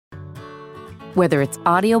Whether it's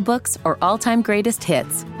audiobooks or all-time greatest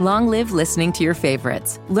hits, long live listening to your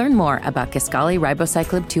favorites. Learn more about Kisqali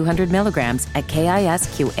Ribociclib 200 milligrams at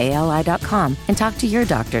KISQALI.com and talk to your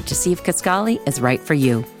doctor to see if Kisqali is right for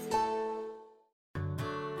you.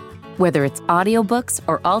 Whether it's audiobooks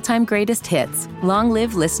or all-time greatest hits, long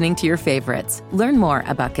live listening to your favorites. Learn more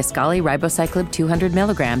about Kisqali Ribociclib 200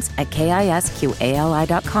 milligrams at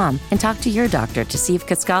KISQALI.com and talk to your doctor to see if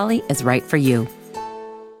Kisqali is right for you.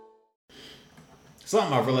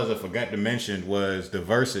 Something I realized I forgot to mention was the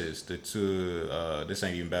verses. The two, this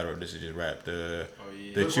ain't even battle. This is just rap. The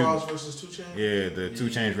Rick Ross versus 2 Chainz. Yeah, the 2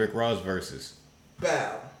 Chainz Rick Ross versus.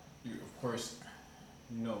 Bow. Of course,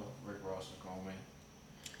 you know Rick Ross is gonna win.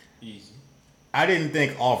 Easy. I didn't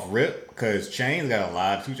think off rip because Chainz got a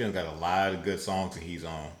lot. 2 Chainz got a lot of good songs that he's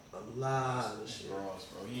on. A lot of shit. Ross,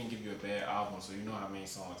 bro. He didn't give you a bad album, so you know how many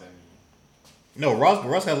songs that means. No,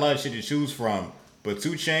 Ross got a lot of shit to choose from, but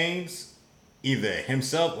 2 Chainz, either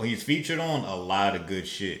himself or he's featured on a lot of good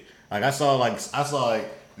shit. Like I saw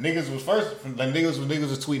niggas was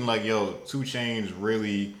tweeting like, yo, 2 Chainz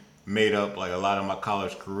really made up like a lot of my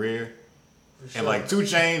college career. Sure. And like 2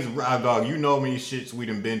 Chainz, dog, you know many shits we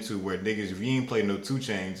done been to where niggas, if you ain't played no 2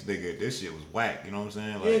 Chainz, nigga, this shit was whack. You know what I'm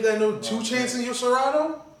saying? Like, you ain't got no 2 Chainz in your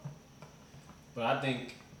Serato? But I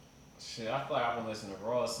think, I feel like I've been listening to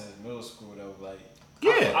Ross since middle school though. Like,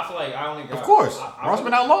 yeah, I feel like I only got. Of course, Ross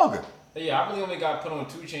been out longer. Yeah, I really only got put on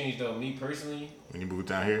 2 Chainz though. Me personally. When you moved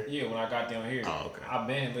down here? Yeah, when I got down here. Oh, okay. I've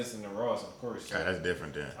been listening to Ross, of course. So that's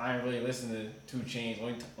different then. I ain't really listened to 2 Chainz.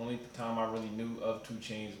 Only time I really knew of 2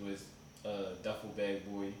 Chainz was Duffel Bag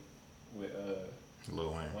Boy with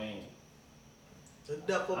Lil Wayne. The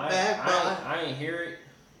Duffel Bag Boy. I ain't hear it.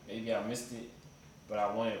 Maybe I missed it, but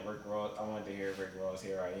I wanted Rick Ross. I wanted to hear Rick Ross.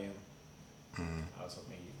 Here I am. Mm-hmm. I was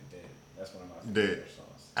hoping he did. That's one of my favorite songs.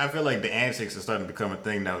 I feel like the antics are starting to become a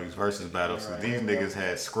thing now. These versus battles. So these niggas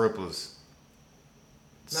had scribbles.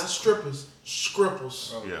 Not strippers,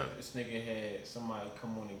 scribbles. Bro, yeah. This nigga had somebody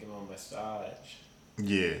come on and give him a massage.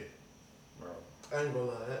 Yeah. Bro. I ain't gonna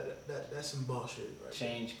lie, that's some bullshit, right?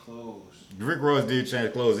 Change clothes. Rick Ross did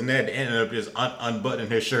change clothes, and that ended up just unbuttoning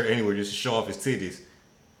his shirt anyway, just to show off his titties.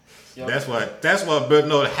 Yep. That's why. But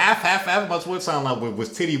no, half of my Twitter timeline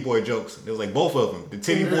was Titty Boy jokes. It was like both of them, the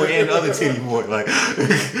Titty Boy and the other Titty Boy. Like, you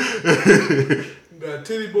got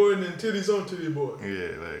Titty Boy and then Titties on Titty Boy.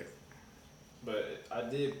 Yeah, like. But I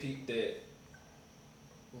did peep that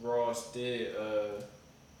Ross did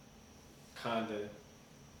kind of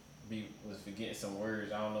was forgetting some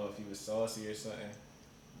words. I don't know if he was saucy or something.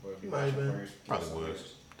 But he might have been. Probably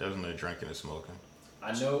was. Definitely drinking and smoking.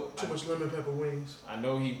 I know. Too much lemon pepper wings. I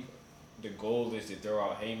know the goal is to throw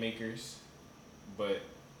out haymakers, but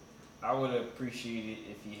I would have appreciated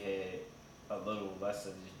if he had a little less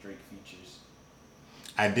of his Drake features.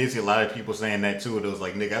 I did see a lot of people saying that too. It was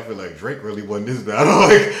like, nigga, I feel like Drake really wasn't this bad.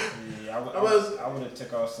 Like, yeah, I would have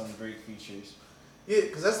took out some Drake features. Yeah,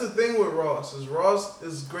 because that's the thing with Ross. Ross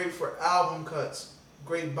is great for album cuts,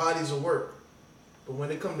 great bodies of work. But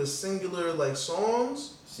when it comes to singular like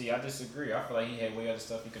songs, see, I disagree. I feel like he had way other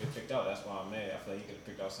stuff he could have picked out. That's why I'm mad. I feel like he could have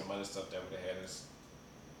picked out some other stuff that would have had us.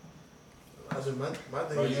 My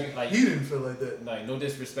thing is, like, he didn't feel like that. Like, no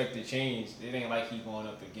disrespect to Chainz. It ain't like he going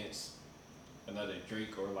up against another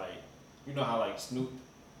Drake or like, you know how like Snoop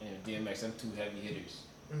and DMX, them two heavy hitters.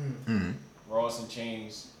 Mm-hmm. Ross and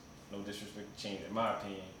Chainz, no disrespect to Chainz, in my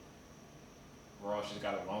opinion. Ross just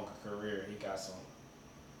got a longer career. He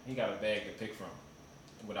got a bag to pick from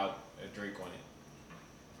without a Drake on it.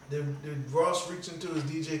 Did Ross reach into his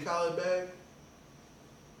DJ Khaled bag?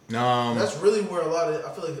 No. That's really where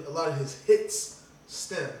I feel like a lot of his hits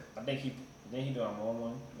stem. I think he do a more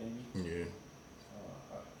one, maybe. Yeah.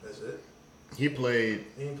 That's it. He played.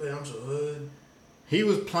 He didn't play I'm So Hood. He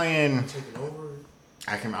was playing. Taking Over.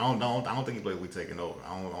 I don't think he played We Taking Over.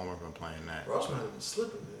 I don't remember him playing that. Ross might have been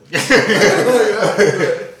slipping, man.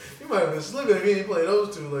 He might have been slipping if he didn't play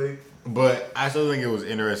those two. Like. But I still think it was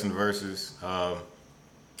interesting verses. I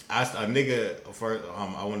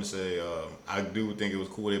want to say I do think it was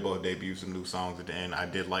cool they both debuted some new songs at the end. I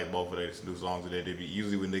did like both of their new songs at their debut.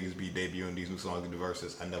 Usually when niggas be debuting these new songs in the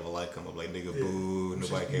verses, I never like them. I'm like, nigga, boo,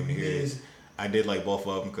 nobody came to hear it. I did like both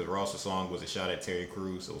of them because Ross's song was a shot at Terry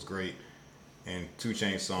Crews, so it was great. And 2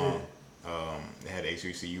 Chainz song, it had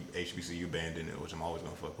HBCU band in it, which I'm always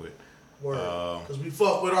gonna fuck with. Word, because we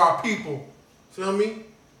fuck with our people. Feel me?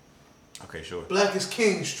 Okay, sure. Black is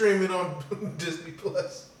King streaming on Disney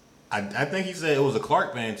Plus. I think he said it was a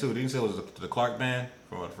Clark band too. Didn't he say it was the Clark band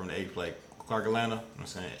from the like Clark, Atlanta? I'm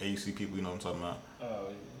saying AUC people, you know what I'm talking about. Oh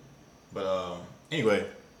yeah. But anyway,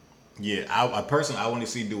 yeah, I personally I want to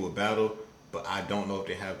see do a battle but I don't know if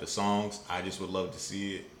they have the songs. I just would love to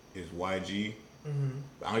see it. Is YG.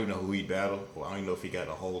 I don't even know who he battled. Or I don't even know if he got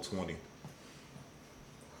a whole 20.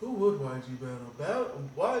 Who would YG battle?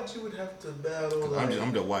 YG would have to battle. Like,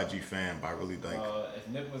 I'm the YG fan, but I really think if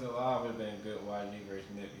Nip was alive, it would have been a good YG versus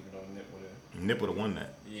Nip, even though Nip would have won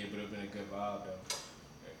that. Yeah, but it would have been a good vibe though.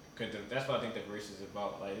 Cause that's what I think the verse is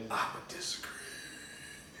about. Like, I would disagree.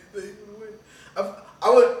 They would win. I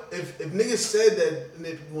would if niggas said that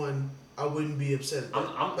Nip won, I wouldn't be upset at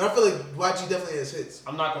that. But I feel like YG definitely has hits.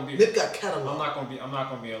 I'm not gonna be. Nip got catalog. I'm not gonna be. I'm not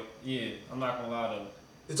gonna lie though.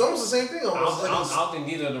 It's almost the same thing. Almost. I don't think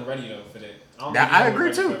neither of them ready though for that. I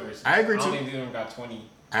agree too. I don't think neither of them got 20.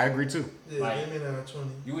 I agree too. Yeah, like, they may not have 20.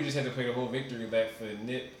 You would just have to play the whole victory lap for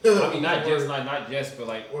Nip. I mean, not just, but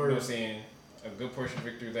like, you know what I'm saying, a good portion of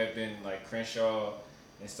victory lap been like Crenshaw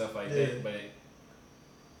and stuff like that. But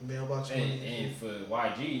and for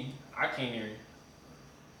YG, I can't even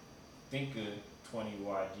think of 20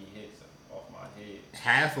 YG hits off my head.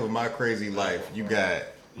 Half of my crazy life, you got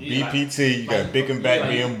BPT, you got Big and Back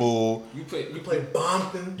being Bull. You play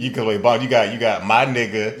Bompton. You can play Bompton. You got my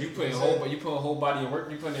nigga. You put a whole body of work.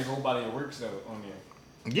 You put their whole body of work stuff on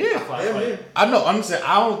there. Yeah, I know. I'm saying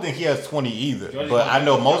I don't think he has 20 either, but I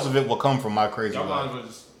know most of it will come from my crazy life. Y'all might as well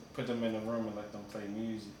just put them in the room and let them play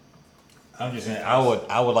music. I'm just saying I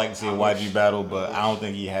would like to see a YG battle, but I don't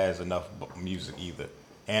think he has enough music either,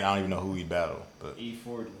 and I don't even know who he battled. But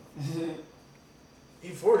E40.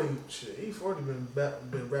 E40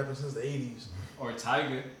 been rapping since the 80s. Or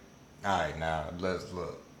Tiger. All right, now let's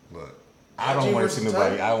look. I don't want to see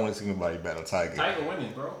nobody. I don't want to see nobody battle Tiger. Tiger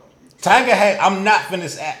winning, bro. Tiger has. I'm not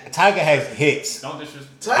finished. Tiger has hits. Don't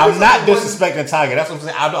disrespect. I'm not disrespecting Tiger. That's what I'm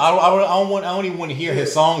saying. I don't even want to hear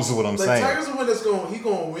his songs. Is what I'm saying. Tiger's the one that's going. He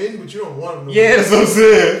gonna win, but you don't want him to win. Yeah, that's what I'm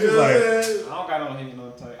saying. You know what I'm I saying? don't got no hate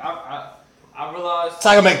on Tiger. I realized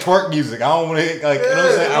Tiger make twerk music. I don't want to hit like you know what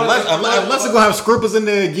I'm saying. Unless it's gonna have scrippers in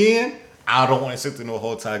there again, I don't want to sit through no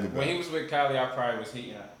whole Tiger. When he was with Kylie, I probably was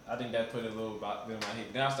hating. I think that put a little bit in my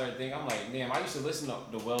hate. Then I started thinking, I'm like, damn, I used to listen to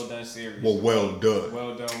the Well Done series. Well done.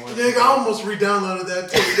 Well Done. Nigga, I almost re-downloaded that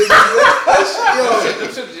tape.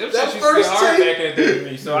 That first hard back at the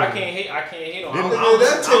me, so I can't hate on.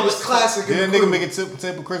 That tape was classic. Didn't nigga make a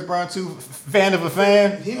tape of Chris Brown too? Fan of a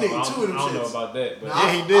fan? He made 2 of them shits. I don't know about that, but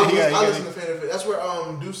yeah, he did. I listened to Fan of It. That's where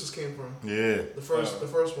Deuces came from. Yeah. The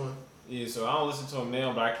first one. Yeah, so I don't listen to him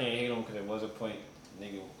now, but I can't hate him because it was a point. That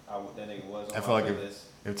nigga was on I feel like list.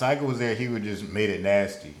 if Tiger was there, he would just made it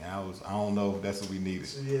nasty. I don't know if that's what we needed.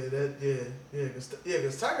 So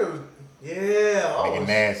because Tiger was, make it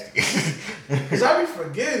nasty. Because I be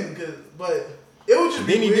forgetting, but it would just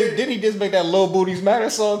be weird. Didn't he just make that Low Booties Matter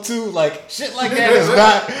song too? Like shit like that is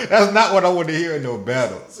that's not what I want to hear in no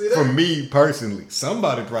battle. For me personally,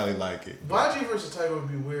 somebody probably like it. YG versus Tiger would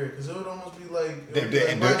be weird because it would almost be like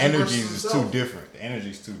the energies is too different. The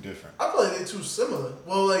energy's too different. I feel like they're too similar.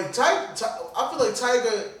 Well, like I feel like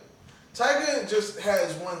Tiger just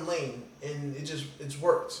has one lane and it's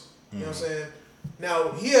worked. You know what I'm saying?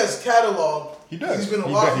 Now he has catalog. He does. He's been a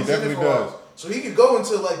while. He definitely does. So he could go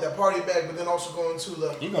into like that party bag, but then also go into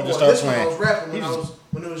the. He gonna just start playing. I was rapping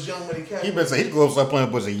when it was Young Money Cash. He better say he'd go start playing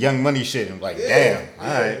a bunch of Young Money shit and like, damn, all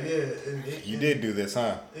right. Yeah. You did do this,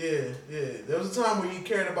 huh? Yeah. There was a time where he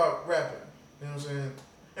cared about rapping. You know what I'm saying?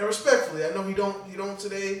 And respectfully, I know he don't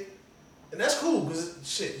today, and that's cool because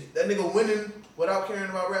shit, that nigga winning without caring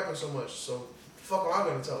about rapping so much. So fuck am I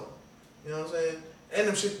gonna tell him? You know what I'm saying? And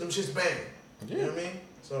them shits bang. Yeah. You know what I mean?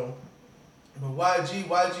 So, but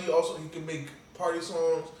YG also he can make party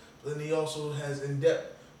songs, but then he also has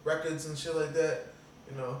in-depth records and shit like that.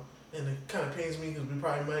 You know, and it kind of pains me because we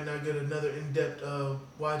probably might not get another in-depth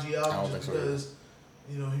YG album just because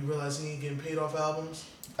you know he realized he ain't getting paid off albums.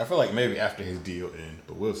 I feel like maybe after his deal ends,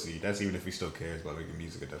 but we'll see. That's even if he still cares about making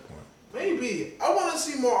music at that point. Maybe. I want to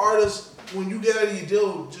see more artists, when you get out of your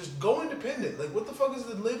deal, just go independent. Like, what the fuck is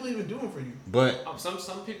the label even doing for you? But some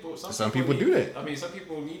people do that. I mean, some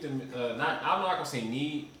people need to, I'm not going to say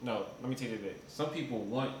need. No, let me take it back. Some people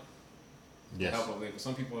want the help of label.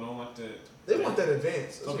 Some people don't want They want that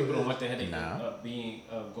advance. Some people don't want the headache of being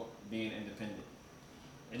independent.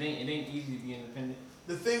 It ain't easy to be independent.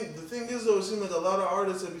 The thing is though, it seems like a lot of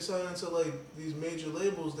artists that be signing to like these major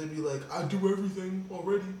labels, they be like, I do everything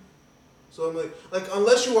already. So I'm like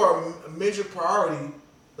unless you are a major priority,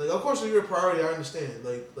 like of course if you're a priority, I understand.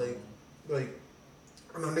 Like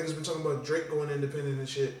I know niggas been talking about Drake going independent and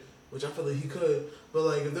shit, which I feel like he could. But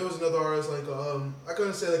like if there was another artist like I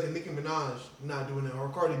couldn't say like a Nicki Minaj not doing it or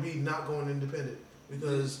Cardi B not going independent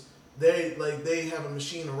because they have a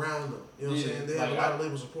machine around them. You know what I'm saying? They have a lot of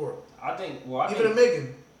label support. I think even a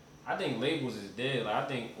Megan. I think labels is dead. Like I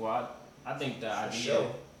think I think the idea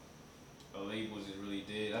sure. of labels is really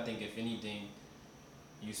dead. I think if anything,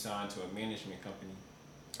 you sign to a management company.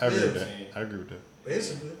 I agree with Yeah. that. I agree with that.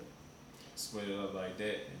 Basically. Split it up like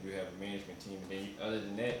that, and you have a management team. And then other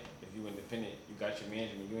than that, if you independent, you got your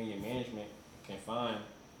management. You and your management can find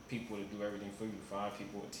people to do everything for you. Find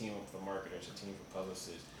people, a team for marketers, a team for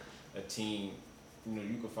publicists, a team. You know,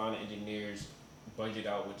 you can find the engineers, budget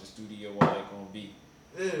out with the studio what they're gonna be.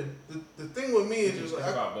 Yeah. The thing with me is It's just just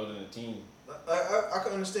about building a team. I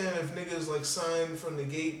can understand if niggas like sign from the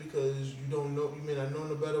gate because you don't know, you may not know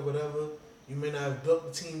no better, whatever. You may not have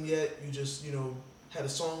built the team yet. You just, had a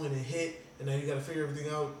song and a hit, and now you got to figure everything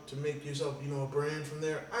out to make yourself, a brand from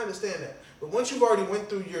there. I understand that. But once you've already went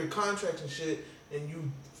through your contracts and shit, and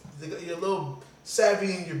you're a little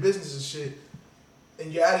savvy in your business and shit,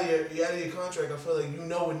 and you're out of your contract, I feel like you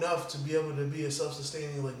know enough to be able to be a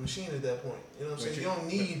self-sustaining like machine at that point. You know what I'm saying? You don't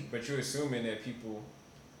need. But you're assuming that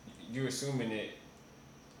you're assuming that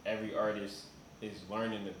every artist is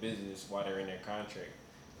learning the business while they're in their contract.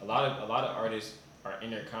 A lot of artists are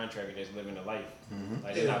in their contract and just living the life. Mm-hmm.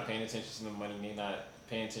 Like they're not paying attention to the money, they're not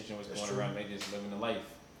paying attention to what's going around, they just living the life.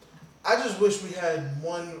 I just wish we had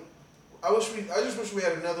one. I just wish we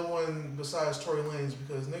had another one besides Tory Lanez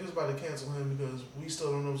because niggas about to cancel him because we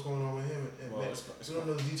still don't know what's going on with him and Well, we don't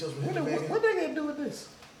know the details with him and Megan. What they got to do with this?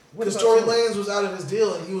 Because Tory Lanez was out of his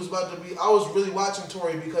deal and he was about to be. I was really watching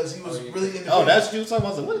Tory because he was really independent. Oh, that's what you were talking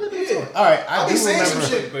about. So what did they do? Yeah. All right, I be saying some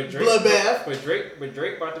shit. But Drake, Bloodbath. But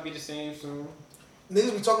Drake about to be the same soon.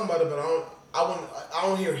 Niggas be talking about it, but I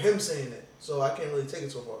don't hear him saying it, so I can't really take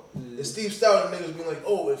it so far. And Steve Stout and niggas being like,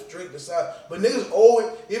 oh, if Drake decide, but niggas always,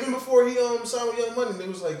 even before he signed with Young Money, niggas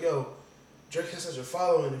was like, yo, Drake has such a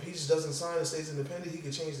following. If he just doesn't sign and stays independent, he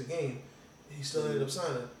could change the game. He still ended up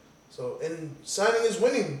signing. So and signing is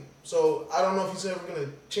winning. So I don't know if he's ever gonna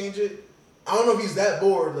change it. I don't know if he's that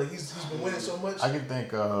bored. Like he's been winning so much. I can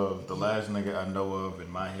think of the last nigga I know of in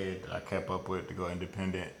my head that I kept up with to go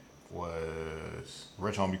independent was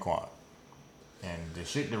Rich Homie Quan. And the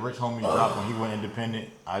shit that Rich Homie dropped when he went independent,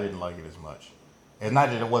 I didn't like it as much. It's not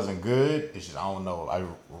that it wasn't good. It's just I don't know.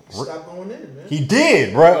 Stop going in, man. He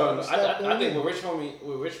did, bro. I think with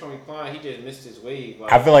Rich Homie Quan, he just missed his wave.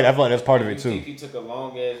 Like, I feel like that's part of it I too. think he took a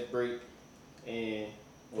long ass break, and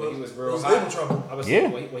when he was real was hot, trouble. I was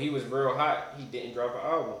saying, when he was real hot, he didn't drop an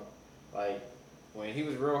album. Like when he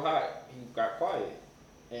was real hot, he got quiet,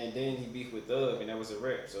 and then he beefed with Thug, and that was a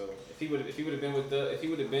wrap. So if he would have been with Thug, if he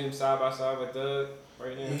would have been side by side with Thug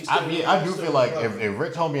right now, I do feel like if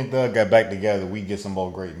Rich Homie and Thug got back together, we get some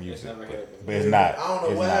more great music. it's never happened. But it's not. I don't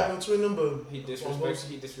know what happened between them, but He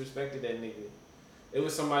disrespected that nigga. It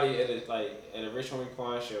was somebody at a Rich Homie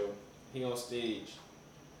Quan show. He on stage,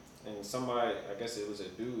 and somebody, I guess it was a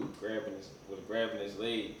dude grabbing his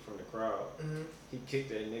leg from the crowd. Mm-hmm. He kicked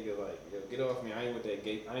that nigga like, yo, get off me! I ain't with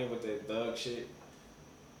that Thug shit.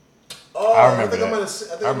 Oh, I remember that.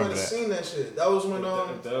 I might have seen that shit. That was when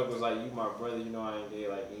Doug was like, "You my brother, you know I ain't gay.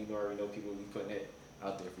 Like you already know people be putting that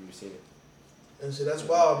out there for you to say it." And shit, that's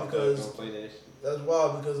wild because don't play that shit. That's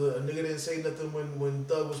wild because a nigga didn't say nothing when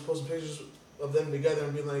Thug was posting pictures of them together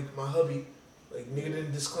and being like my hubby. Like nigga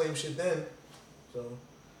didn't disclaim shit then. So.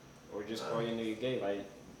 Or just call your nigga gay. Like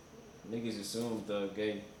niggas assume Thug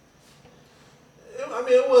gay. I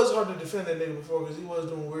mean, it was hard to defend that nigga before because he was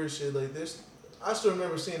doing weird shit like this. I still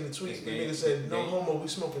remember seeing the tweet. The nigga said, "No homo, we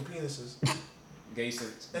smoking penises." Gay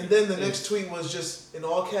sense. And then the next tweet was just in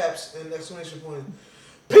all caps and exclamation point,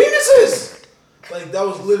 "Penises!" Like that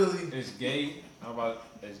was literally. Is gay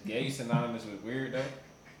synonymous with weird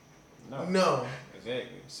though? No.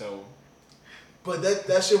 Exactly. So. But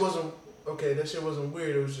that shit wasn't okay. That shit wasn't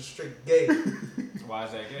weird. It was just straight gay. Why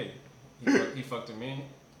is that gay? He fucked a man.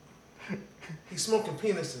 He's smoking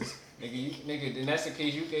penises. Nigga, then that's the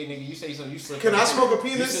case. You gay, nigga. You say something. You slip. Can I smoke a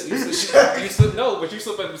penis? You slip. No, but you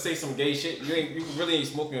slip up and say some gay shit. You really ain't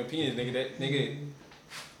smoking a penis, nigga. That nigga.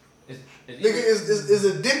 Is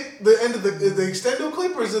a dick the end of the extendo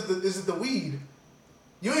clip or is it the weed?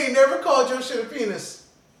 You ain't never called your shit a penis.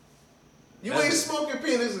 You ain't smoking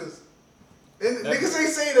penises. And niggas ain't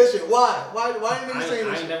saying that shit. Why? Why niggas saying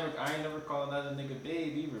that shit? I ain't never called another nigga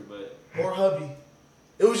babe either, but or hubby.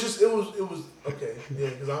 It was okay. Yeah,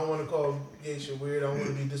 because I don't want to call gay shit weird. I don't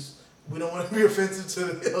want to be we don't want to be offensive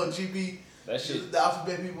to the LGBT. That shit. The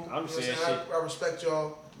alphabet people. I'm saying shit. I respect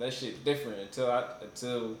y'all. That shit different until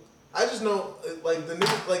I just know, like the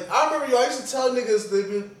niggas, like I remember I used to tell niggas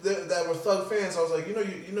that were Thug fans. I was like, you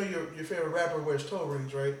know your favorite rapper wears toe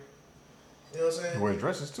rings, right? You know what I'm saying? He wears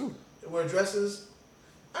dresses too. Wear dresses.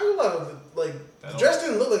 I ain't gonna lie, like the dress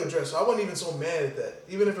didn't look like a dress, so I wasn't even so mad at that.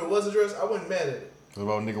 Even if it was a dress, I wasn't mad at it. What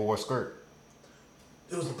about a nigga wore a skirt?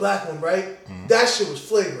 it was the black one, right? Mm-hmm. That shit was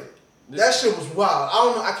flagrant. That shit was wild. I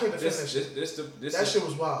don't know. I can't defend that shit. That shit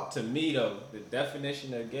was wild. To me, though, the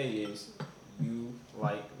definition of gay is you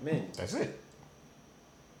like men. That's it.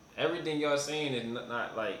 Everything y'all saying is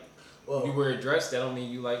not like you wear a dress. That don't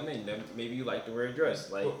mean you like men. That maybe you like to wear a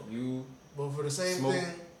dress. Like you. Well, for the same thing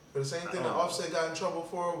that Offset got in trouble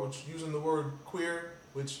for, which using the word queer,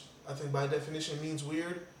 which I think by definition means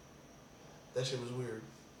weird. That shit was weird.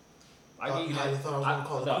 I thought I was gonna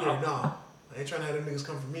call it queer. Nah. I ain't trying to have them niggas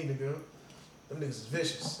come for me, nigga. Them niggas is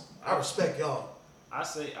vicious. I respect y'all.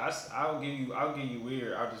 I'll give you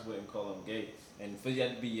weird. I just wouldn't call them gay. And for you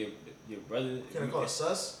to be your brother. Can I call it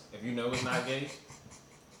sus? If you know it's not gay.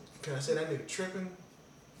 Can I say that nigga tripping?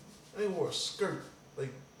 That nigga wore a skirt.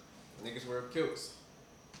 Like niggas wear kilts.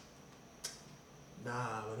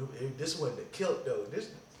 Nah, but this wasn't a kilt though. It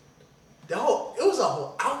was a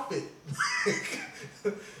whole outfit.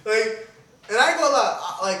 like. And I ain't gonna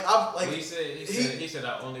lie, he said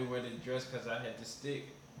I only wear the dress because I had the stick.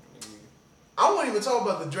 I won't even talk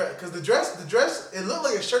about the dress because the dress it looked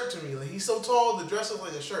like a shirt to me. Like he's so tall, the dress looked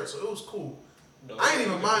like a shirt, so it was cool. No, I ain't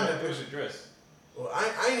even mind that picture. Dress. Well,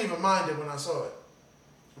 I ain't even mind it when I saw it.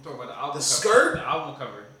 I'm talking about the album. The skirt. The album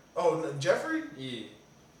cover. Oh, Jeffrey. Yeah.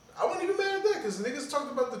 I wasn't even mad at that because niggas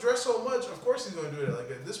talked about the dress so much. Of course he's gonna do it. Like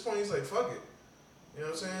at this point, he's like, fuck it. You know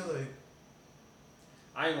what I'm saying? Like.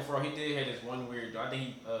 I ain't gonna fraud. He did have this one weird. I think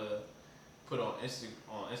he put on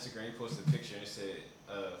Instagram. He posted a picture and said,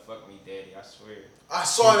 "Fuck me, daddy." I swear. I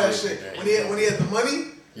saw that shit when he had the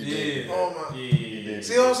money. Yeah. Oh my. Yeah.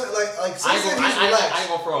 See what I'm saying? Like I ain't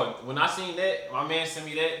gonna fraud. When I seen that, my man sent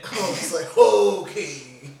me that. I was like, okay.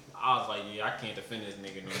 I was like, yeah, I can't defend this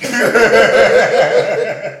nigga. No.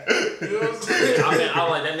 You know what I'm saying? I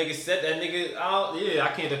was like, that nigga said that nigga. I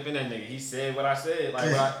can't defend that nigga. He said what I said,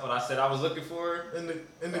 like what I said I was looking for. And to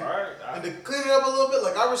clean it up a little bit,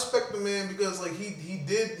 like I respect the man because like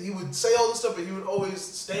he would say all this stuff, but he would always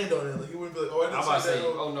stand on it. Like he wouldn't be like, oh, I didn't say that.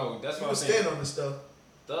 Oh no, that's what I'm saying. He would stand on this stuff.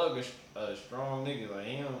 Thug is a strong nigga. Like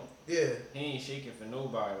he don't. Yeah. He ain't shaking for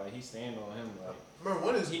nobody. Like he stand on him. Like. Remember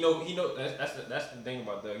one is he know that's the thing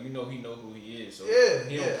about Doug. You know he know who he is. So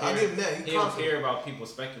yeah, I give him that. He don't care about people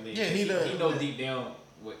speculating. Yeah, he know deep down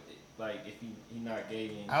what like if he not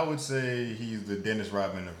gay. I would say he's the Dennis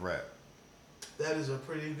Rodman of rap. That is a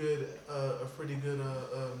pretty good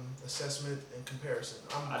assessment and comparison.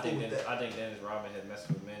 I think Dennis Rodman had messed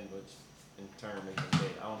with men, which in turn makes him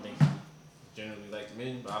gay. I don't think he generally likes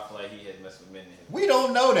men, but I feel like he has messed with men. We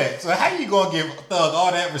don't know that. So how you gonna give Thug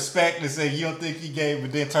all that respect and say you don't think he gay,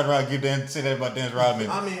 but then turn around and say that about Dennis Rodman?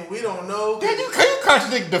 I mean, we don't know. Then you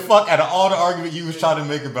contradict the fuck out of all the argument you was trying to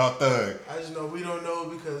make about Thug. I just know we don't know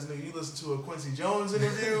because nigga, you listen to a Quincy Jones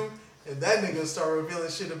interview and that nigga start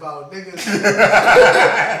revealing shit about niggas.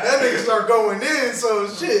 That nigga start going in, so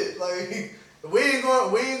shit like. We ain't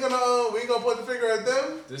gonna point the finger at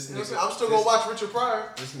them. I'm still gonna watch Richard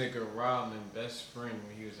Pryor. This nigga Rodman best friend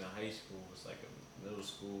when he was in high school was like a middle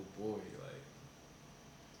school boy. Like,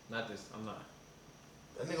 not this. I'm not.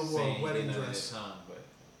 That nigga wore a wedding dress. Time, but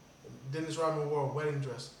Dennis Rodman wore a wedding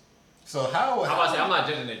dress. So how I'm not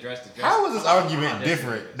judging the dress. How was this argument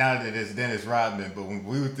different now that it's Dennis Rodman? But when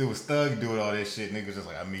it was Thug doing all that shit, niggas just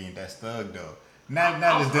like, I mean, that's Thug though. Not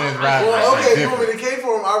just Dennis Rodman. Well, okay, you want me to cape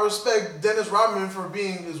for him? I respect Dennis Rodman for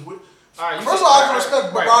being his. First of all, I can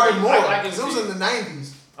respect Rodman more because it was in the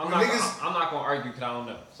 '90s. I'm not gonna argue because I don't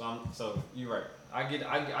know. So you're right. I get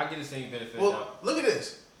the same benefit. Well, look at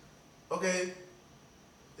this. Okay,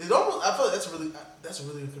 it almost. I feel like that's a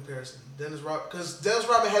really good comparison. Because Dennis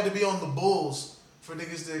Rodman had to be on the Bulls for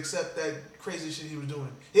niggas to accept that crazy shit he was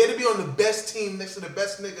doing. He had to be on the best team next to the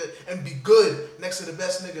best nigga and be good next to the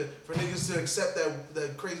best nigga for niggas to accept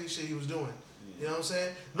that crazy shit he was doing. You know what I'm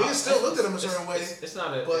saying? Niggas still looked at him a certain way.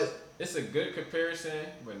 It's a good comparison,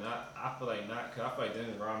 but not. I feel like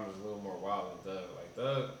Dennis Rodman was a little more wild than Thug. Like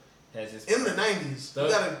Thug has his in the '90s. You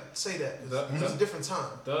gotta say that. It was a different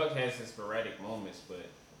time. Thug has his sporadic moments, but.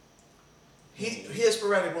 He has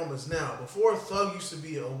sporadic moments now. Before, Thug used to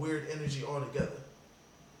be a weird energy altogether.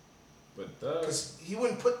 But Thug, because he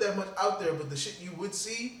wouldn't put that much out there, but the shit you would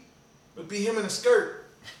see would be him in a skirt.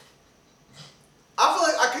 I feel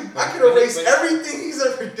like I could erase everything he's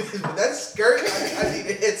ever did, but that skirt, I need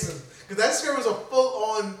to hit him because that skirt was a full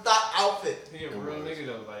on thought outfit. He a real nigga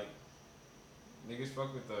though, like niggas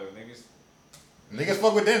fuck with Thug, Niggas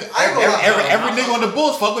fuck with Dennis. Every nigga on the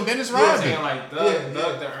Bulls fuck with Dennis Rodman. Saying like Thug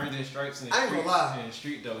that earned his stripes in the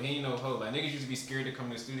street though. He ain't no hoe. Like niggas used to be scared to come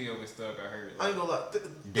to the studio with Thug. I heard. Like, I ain't gonna lie.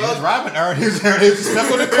 Dennis Rodman earned his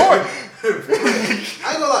stuff on the court.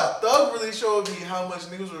 I ain't gonna lie. Thug really showed me how much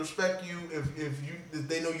niggas will respect you if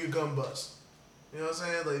they know you're gun bust. You know what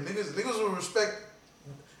I'm saying? Like niggas will respect.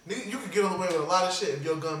 Nigga, you could get away with a lot of shit if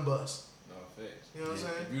your gun busts. No facts. You know what I'm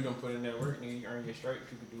saying? If you don't put in that work, nigga, you earn your stripes.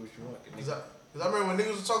 You can do what you want. Cause I remember when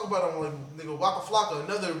niggas was talking about him, like nigga Waka Flocka,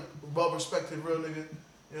 another well-respected real nigga. You know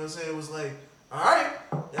what I'm saying? It was like, all right,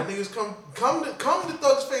 y'all niggas come to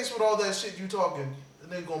Thug's face with all that shit you talking, and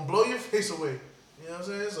they gonna blow your face away. You know what I'm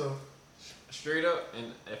saying? So straight up,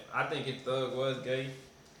 and I think if Thug was gay,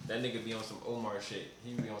 that nigga be on some Omar shit.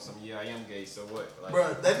 He be on some I am gay. So what? Like,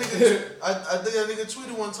 bruh, that nigga, I think that nigga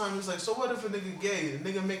tweeted one time. He was like, so what if a nigga gay? A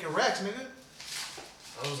nigga making racks, nigga.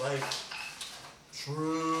 I was like,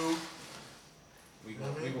 true. We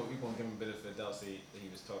gonna give him a benefit of the doubt. Say that he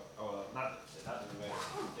was talking. Oh, not the way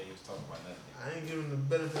that he was talking about nothing. I ain't giving the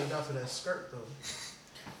benefit of the doubt for that skirt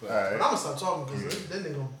though. All right. But I'm gonna stop talking because then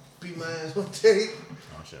they gonna beat my ass on tape.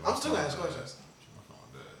 Oh, shit, I'm still gonna ask questions.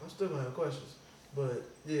 I'm still gonna have questions. But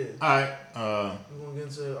yeah. Alright. We're gonna get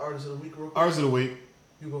into artist of the week real quick. Artist of the week.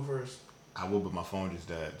 You go first. I will, but my phone just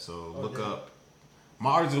died. So look up.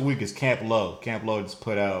 My artist of the week is Camp Low. Camp Low just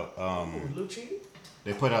put out. Lil Cheaty?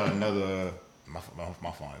 They put out another. My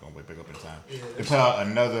phone ain't gonna pick up in time. Yeah, they put out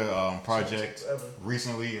another project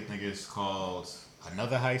recently. I think it's called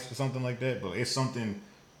Another Heist or something like that. But it's something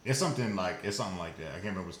like that. I can't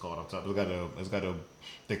remember what it's called off the top. It's got a.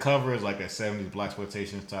 The cover is like a 70s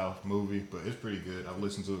blaxploitation style movie, but it's pretty good. I've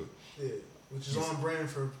listened to it. Yeah, which is on brand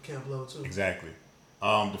for Camp Low too. Exactly.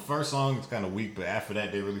 The first song is kind of weak, but after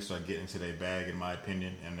that they really start getting into their bag, in my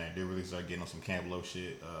opinion, and they really start getting on some Camp Low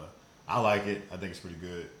shit. I like it. I think it's pretty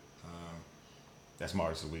good. That's my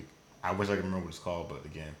artist of the week. I wish I could remember what it's called, but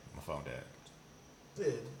again, my phone died.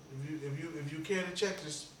 Yeah, if you care to check,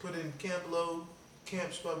 just put in Camp Low,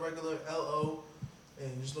 Camp spelled regular LO,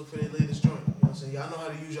 and just look for their latest joint. You know what I'm saying? Y'all know how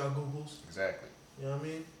to use y'all Googles. Exactly. You know what I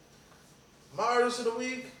mean? My artist of the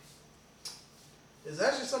week is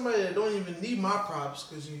actually somebody that don't even need my props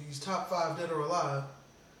because he's top 5 dead or alive.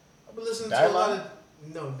 I've been listening to a lot of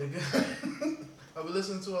nigga. I've been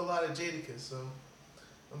listening to a lot of Jadakiss, so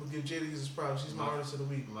I'm gonna give Jadakiss his props. She's my artist of the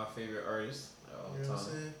week. My favorite artist. You know what I'm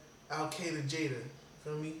saying? Al-Qaeda Jada.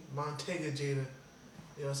 Feel me? Montega Jada.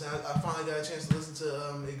 You know what I'm saying? I finally got a chance to listen to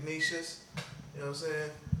Ignatius. You know what I'm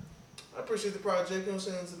saying? I appreciate the project. You know what I'm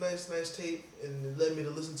saying? It's a nice tape, and it led me to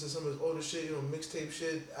listen to some of his older shit. You know, mixtape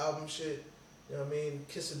shit, album shit. You know what I mean?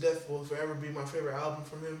 Kiss of Death will forever be my favorite album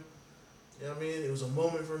from him. You know what I mean? It was a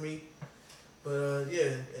moment for me. But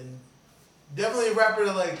yeah, and definitely a rapper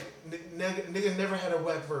that like nigga never had a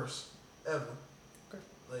whack verse ever. Okay.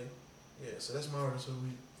 Like, yeah. So that's my artist of the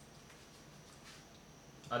week.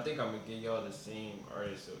 I think I'm gonna give y'all the same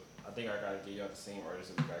artist. I think I gotta give y'all the same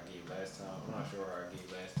artist that I gave last time. I'm not sure what I gave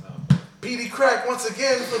last time. Petey Crack once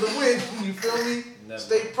again for the win. You feel me? Never.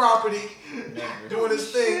 State property. Never. Doing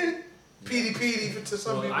his thing. Petey to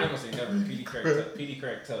some people. I ain't gonna say never. Petey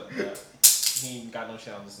Crack tough. He ain't got no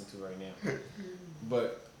shit I'm listening to right now.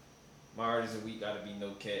 But my artist of the week gotta be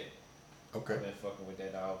No Cat. Okay. I've been fucking with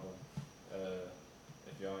that album.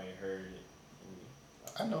 If y'all ain't heard it,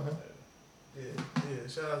 I know him. Yeah.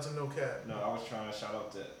 Shout out to No Cap. No, I was trying to shout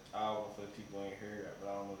out the album for the people who ain't heard it,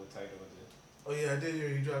 but I don't know the title of it. Oh yeah, I did hear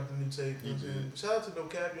you dropped a new tape. You know what I'm saying? Shout out to No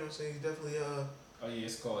Cap. You know what I'm saying? He's definitely Oh yeah,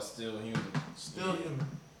 it's called Still Human. Still human.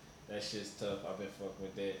 That shit's tough. I've been fucking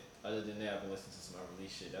with that. Other than that, I've been listening to some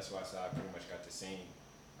unreleased shit. That's why I said I pretty much got the same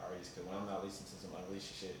artists. Cause when I'm not listening to some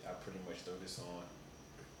unreleased shit, I pretty much throw this on.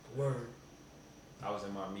 Word. I was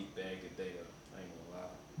in my Meek bag today though. I ain't gonna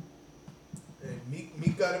lie. Hey,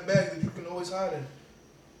 Meek got a bag that you can always hide in.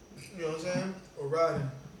 You know what I'm saying? Or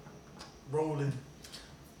riding. Rolling.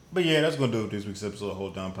 But yeah, that's gonna do it this week's episode of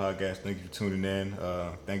Hold Down Podcast. Thank you for tuning in.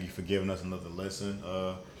 Thank you for giving us another lesson.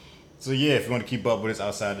 So yeah, if you want to keep up with us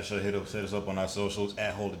outside the show, hit us up on our socials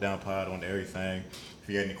at Hold It Down Pod on everything. If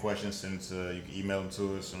you got any questions, send it to, you can email them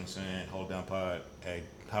to us. You know what I'm saying?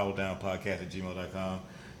 holddownpod@gmail.com,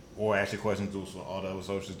 or ask your questions to us on all the other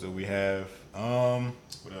socials that we have.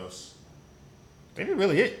 What else? I think that's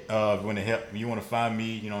really it. If you want to help, you want to find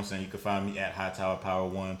me, you know what I'm saying? You can find me at High Tower Power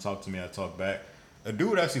 1. Talk to me, I talk back. A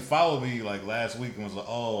dude actually followed me like last week and was like,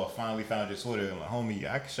 "Oh, I finally found your Twitter." I'm like, "Homie,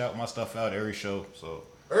 I can shout my stuff out every show." So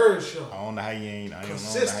every show. I don't know how you ain't. I don't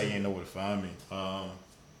know how you ain't know where to find me.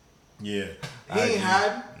 Yeah. He ain't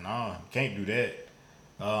hiding. Nah, can't do that.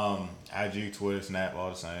 IG, Twitter, Snap, all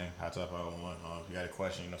the same. High Top Power 1. If you got a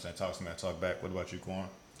question, you know what I'm saying? Talk to me, I talk back. What about you, Quan?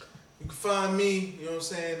 You can find me, you know what I'm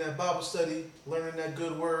saying, that Bible study, learning that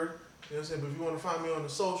good word. You know what I'm saying? But if you want to find me on the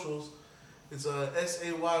socials, it's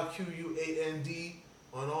SAYQUAND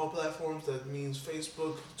on all platforms. That means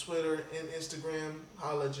Facebook, Twitter, and Instagram.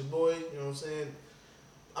 Holla at your boy. You know what I'm saying?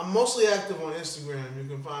 I'm mostly active on Instagram. You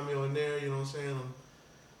can find me on there. You know what I'm saying? I'm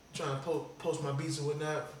trying to post my beats and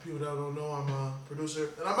whatnot. For people that don't know, I'm a producer.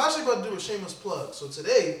 And I'm actually about to do a shameless plug. So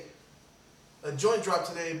today, a joint dropped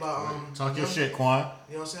today by... Talk your shit, Quan.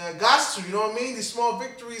 You know what I'm saying? I got to, you know what I mean? These small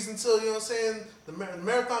victories until, you know what I'm saying, the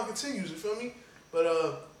marathon continues, you feel me? But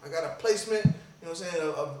I got a placement, you know what I'm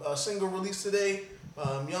saying, a single release today.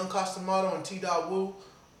 Young Costamado and T. Woo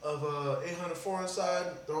of 804 Inside.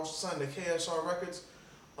 They're also signed to KSR Records.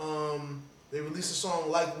 They released a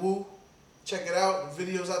song Like Woo. Check it out. The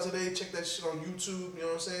video's out today. Check that shit on YouTube, you know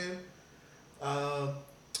what I'm saying? I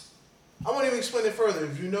won't even explain it further.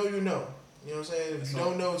 If you know, you know. You know what I'm saying? If you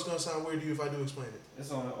don't know, it's going to sound weird to you if I do explain it.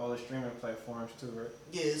 It's on all the streaming platforms too, right?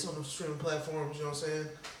 Yeah, it's on the streaming platforms, you know what I'm saying?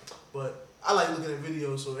 But I like looking at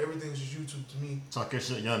videos, so everything's just YouTube to me. Talk your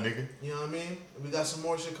shit, young nigga. You know what I mean? And we got some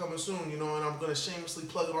more shit coming soon, you know, and I'm going to shamelessly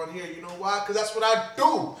plug it on here. You know why? Because that's what I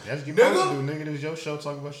do. That's what you nigga. supposed to do, nigga. This is your show.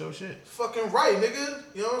 Talk about your shit. Fucking right, nigga.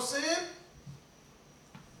 You know what I'm saying?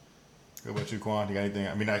 What about you, Quan? You got anything?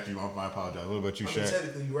 I mean, actually, I apologize. What about you, Shaq?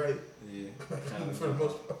 Technically, you're right. Yeah. For the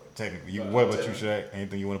most part. Technically. What about you, Shaq?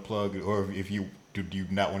 Anything you want to plug? Or if you do you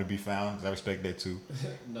not want to be found? 'Cause I respect that too.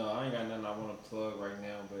 No, I ain't got nothing I want to plug right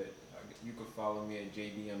now, but you can follow me at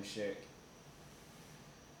JDM Shaq.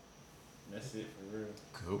 That's it for real.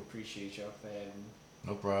 Cool. Appreciate y'all for having me.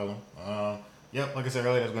 No problem. Yep, like I said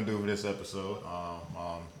earlier, that's going to do it for this episode.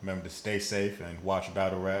 Remember to stay safe and watch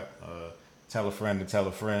Battle Rap. Tell a friend to tell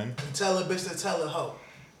a friend. And tell a bitch to tell a hoe.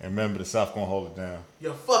 And remember, the South going to hold it down.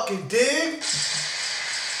 You fucking dig?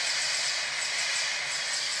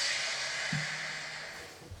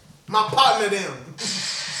 My partner them.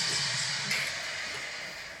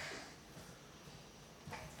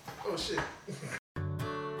 Oh shit.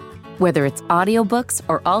 Whether it's audiobooks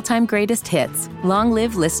or all-time greatest hits, long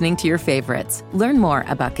live listening to your favorites. Learn more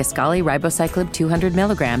about Kisqali Ribociclib 200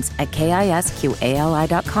 milligrams at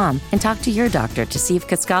KISQALI.com and talk to your doctor to see if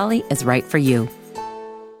Kisqali is right for you.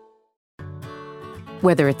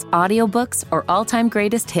 Whether it's audiobooks or all-time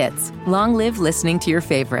greatest hits, long live listening to your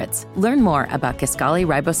favorites. Learn more about Kisqali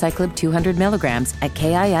Ribociclib 200 milligrams at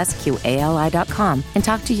KISQALI.com and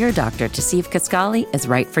talk to your doctor to see if Kisqali is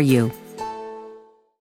right for you.